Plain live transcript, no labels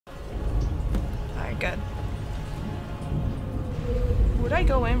good. Who'd I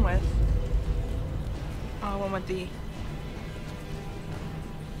go in with? Oh, I went with the...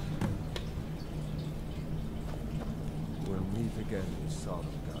 We'll meet again in Sodom,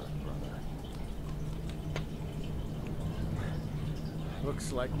 God, brother.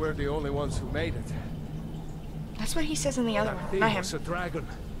 Looks like we're the only ones who made it. That's what he says in the other one, not him. It's a dragon,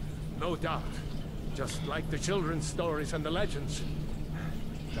 no doubt. Just like the children's stories and the legends.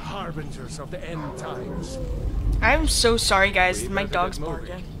 The harbingers of the end times. I'm so sorry, guys. We My better dog's get moving.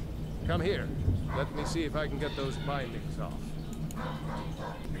 barking. Come here. Let me see if I can get those bindings off.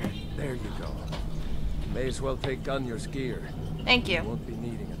 There you go. May as well take Gunyor's gear. Thank you. You won't be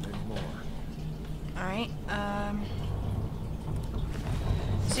needing it anymore. Alright,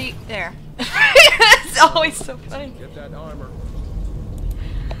 see, there. It's always so funny. Get that armor.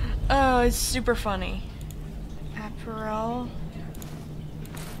 Oh, it's super funny. Apparel.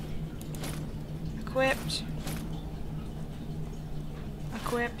 Equipped.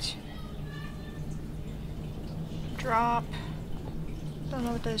 Equipped. Drop. Don't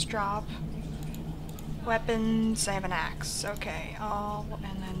know what those drop. Weapons. I have an axe. Okay, all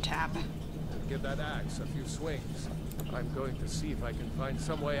and then tab. Give that axe a few swings. I'm going to see if I can find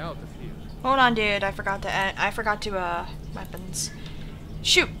some way out of here. Hold on, dude. I forgot to weapons.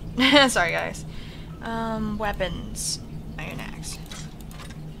 Shoot. Sorry, guys. Weapons. Iron axe.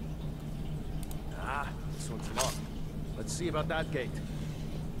 Ah, this one's locked. Let's see about that gate.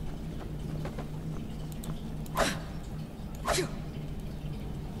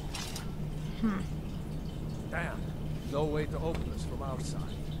 Damn. No way to open this from outside.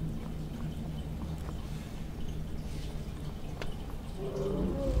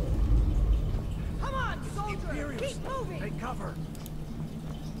 Come on, soldier! Imperials, Keep moving! take cover.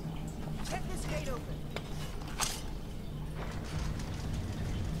 Get this gate open.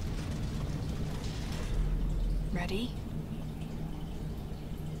 Ready?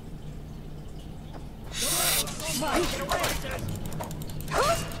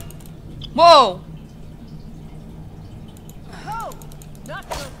 Whoa! Oh! Not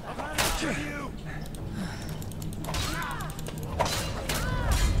so fast.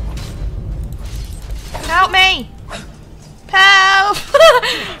 Help me! Help!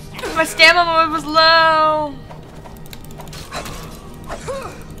 My stamina was low.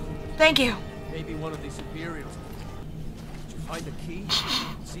 Thank you. Maybe one of these Imperials. Did you find a key?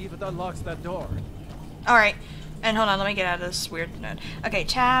 See if it unlocks that door. Alright. And hold on, let me get out of this weird node. Okay,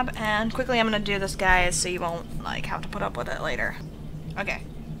 tab, and quickly I'm gonna do this, guys, so you won't, like, have to put up with it later. Okay.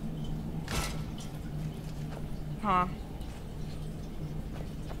 Huh.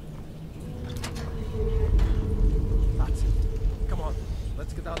 That's it. Come on.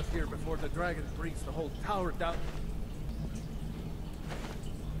 Let's get out of here before the dragon brings the whole tower down.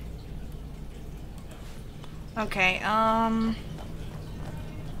 Okay,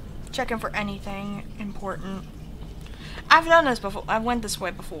 checking for anything important. I've done this before. I went this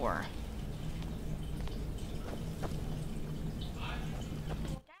way before.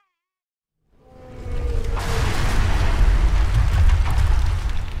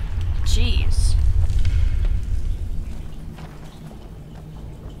 Jeez.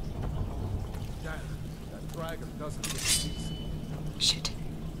 Damn, that dragon doesn't get peace. Shit.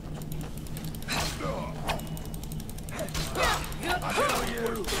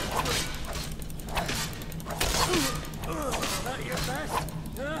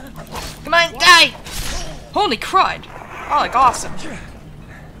 Come on, die! Holy crud! Oh, like awesome.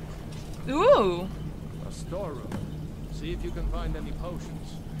 Ooh. A storeroom. See if you can find any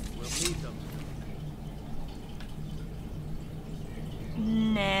potions. We'll need them.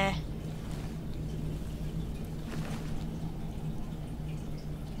 Nah.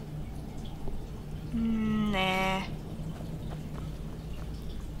 Nah.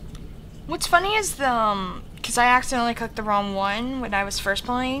 What's funny is the, because I accidentally clicked the wrong one when I was first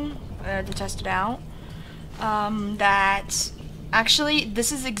playing to test it out, that actually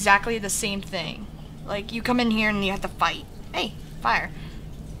this is exactly the same thing. Like, you come in here and you have to fight. Hey, fire.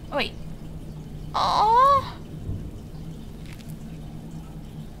 Oh, wait. Aww.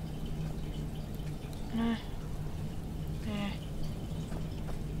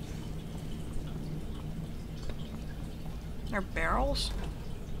 They're barrels?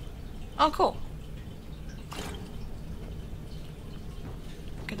 Oh, cool.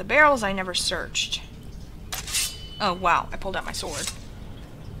 Okay, the barrels I never searched. Oh, wow. I pulled out my sword.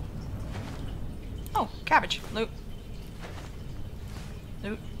 Oh, cabbage. Loot.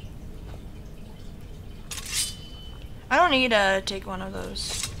 Loot. I don't need to take one of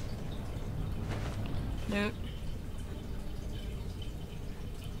those. Loot.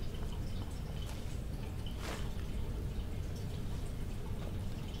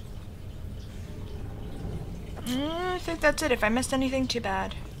 think that's it. If I missed anything, too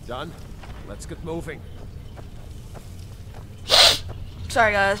bad. Done? Let's get moving.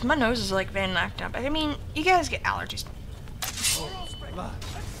 Sorry guys, my nose is like been knocked up. I mean, you guys get allergies. Blood.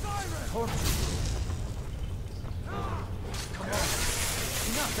 Come on.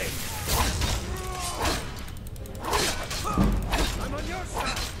 Nothing. I'm on your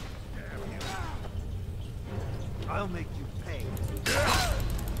side. I'll make you pay.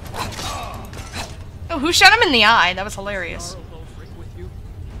 Oh, who shot him in the eye? That was hilarious.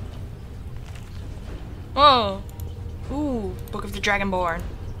 Whoa. Ooh, Book of the Dragonborn.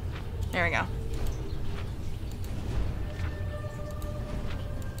 There we go.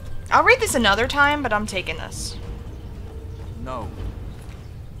 I'll read this another time, but I'm taking this. No.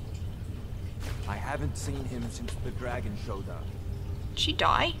 I haven't seen him since the dragon showed up. Did she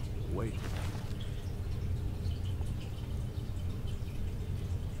die? Wait.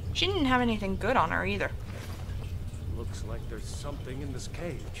 She didn't have anything good on her either. Looks like there's something in this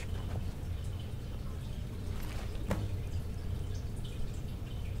cage.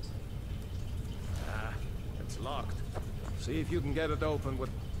 Ah, it's locked. See if you can get it open with...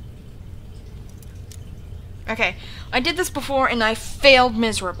 Okay, I did this before and I failed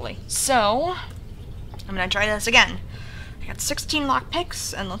miserably. So, I'm gonna try this again. I got 16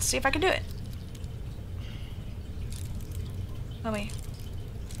 lockpicks, and let's see if I can do it. Oh wait.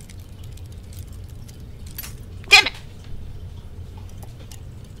 Damn it!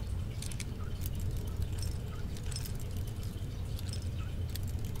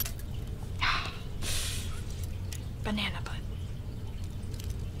 Banana butt.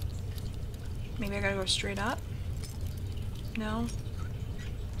 Maybe I gotta go straight up? No?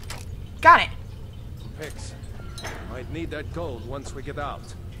 Got it! Picks. Might need that gold once we get out.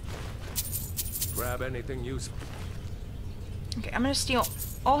 Grab anything useful. Okay, I'm gonna steal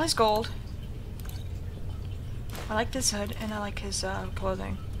all his gold. I like this hood, and I like his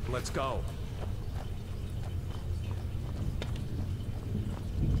clothing. Let's go.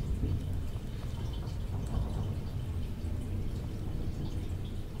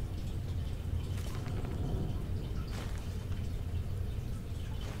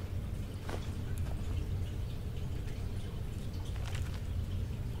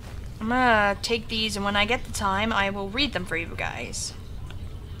 I'm gonna take these, and when I get the time, I will read them for you guys.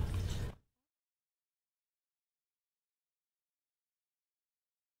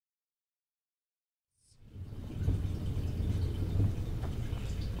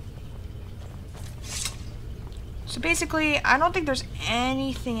 So basically, I don't think there's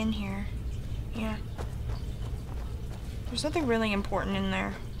anything in here. Yeah. There's nothing really important in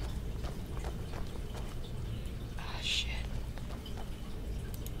there. Oh, shit.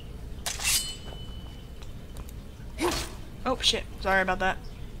 Oh, shit. Sorry about that.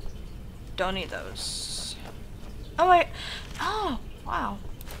 Don't need those. Oh, wait. Oh, wow.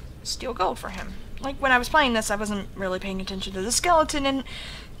 Steal gold for him. Like, when I was playing this, I wasn't really paying attention to the skeleton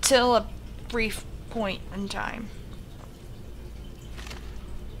until a brief point in time.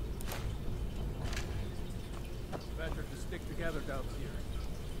 Better to stick together down here.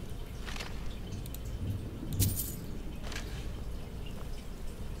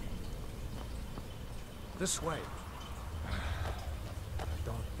 This way. I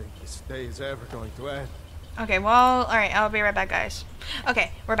don't think this day is ever going to end. Okay, well, alright, I'll be right back, guys.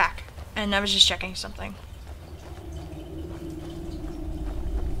 Okay, we're back. And I was just checking something.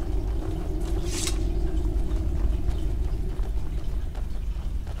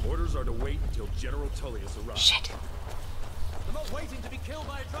 Orders are to wait until General Tullius arrives. Shit. I'm not waiting to be killed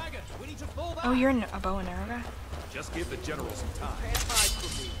by a dragon. We need to fall back. Oh, you're a bow and arrow guy? Just give the general some time. Can't hide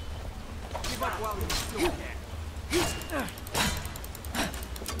from me. Give up while you still can.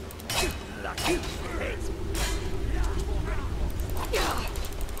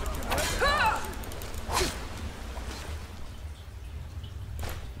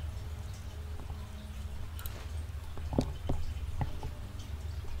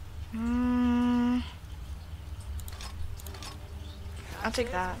 I'll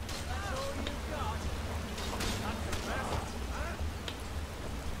take that.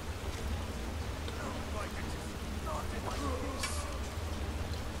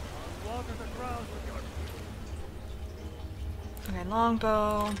 Okay,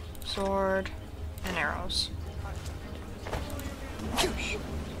 longbow, sword, and arrows.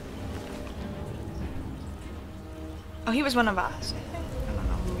 Oh, he was one of us, I think. I don't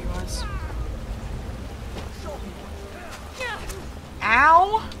know who he was.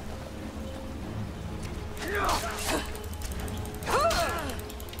 Ow!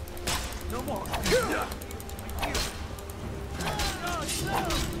 No more.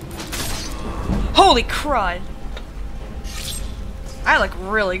 Holy crud! I look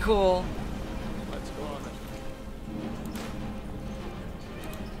really cool. Let's go on.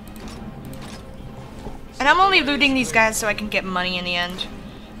 And I'm only looting these guys so I can get money in the end.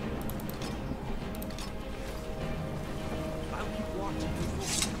 I'll keep watching.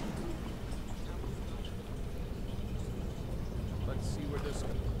 Let's see where this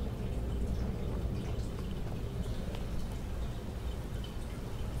goes.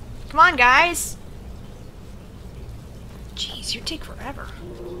 Come on, guys. Jeez, you take forever.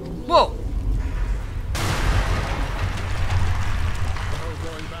 Whoa. No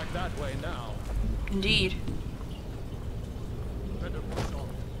going back that way now. Indeed. Better push on.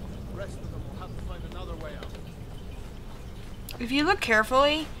 The rest of them will have to find another way out. If you look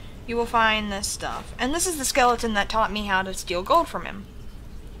carefully, you will find this stuff. And this is the skeleton that taught me how to steal gold from him.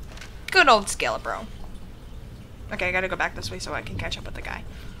 Good old Skelebro. Okay, I gotta go back this way so I can catch up with the guy.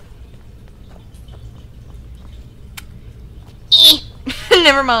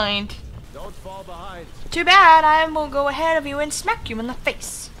 Never mind. Don't fall behind. Too bad, I will go ahead of you and smack you in the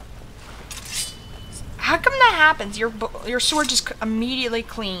face. How come that happens? Your sword just immediately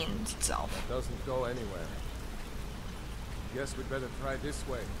cleans itself. Doesn't go anywhere. Guess we'd better try this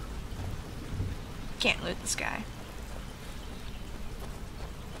way. Can't loot this guy.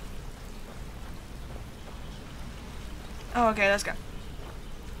 Oh, okay, let's go.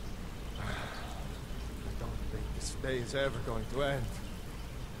 I don't think this day is ever going to end.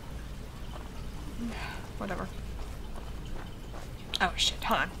 Whatever. Oh shit,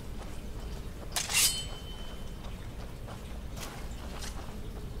 hold on.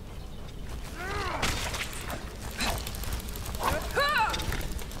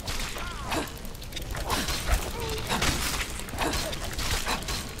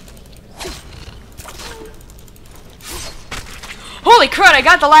 Holy crud, I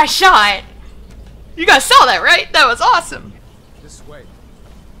got the last shot! You guys saw that, right? That was awesome! This way.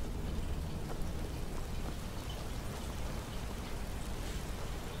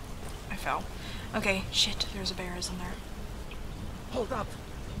 I fell. Okay, shit, there's a bear in there. Hold up.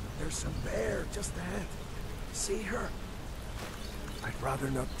 There's a bear just ahead. See her? I'd rather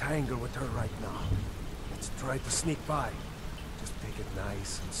not tangle with her right now. Let's try to sneak by. Just take it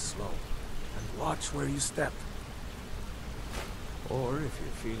nice and slow. And watch where you step. Or if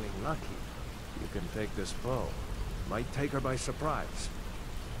you're feeling lucky, you can take this bow. Might take her by surprise.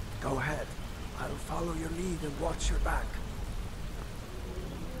 Go ahead. I'll follow your lead and watch your back.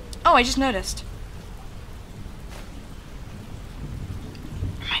 Oh, I just noticed.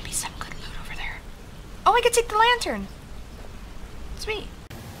 There might be some good loot over there. Oh, I could take the lantern. Sweet.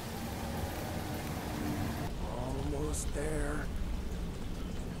 Almost there.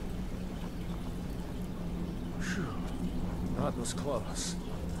 Phew. That was close.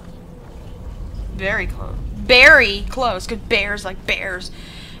 Very close. Very close, because bears like bears.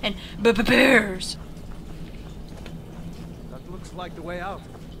 And bears. That looks like the way out.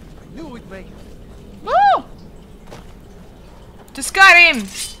 I knew we'd make it. Woo! To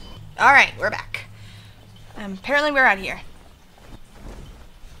Skyrim! Alright, we're back. Apparently we're out here.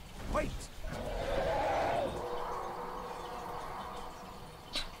 Wait!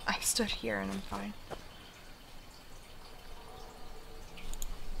 I stood here and I'm fine.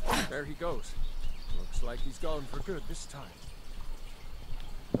 There he goes. Looks like he's gone for good this time.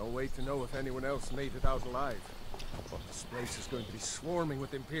 No way to know if anyone else made it out alive. But this place is going to be swarming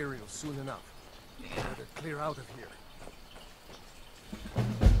with Imperials soon enough. Better clear out of here.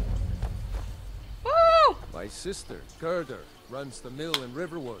 Woo! My sister, Gerda, runs the mill in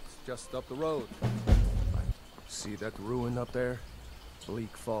Riverwood, just up the road. See that ruin up there?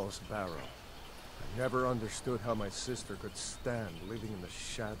 Bleak Falls Barrow. I never understood how my sister could stand living in the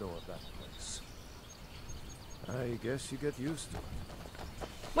shadow of that place. I guess you get used to it.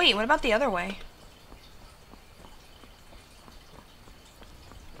 Wait, what about the other way?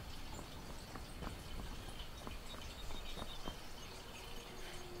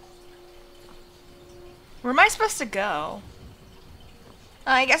 Where am I supposed to go?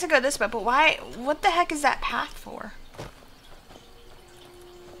 I guess I go this way, but why? What the heck is that path for?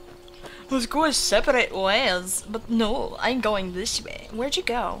 Let's go as separate ways. But no, I'm going this way. Where'd you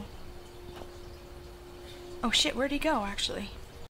go? Oh shit, where'd he go, actually?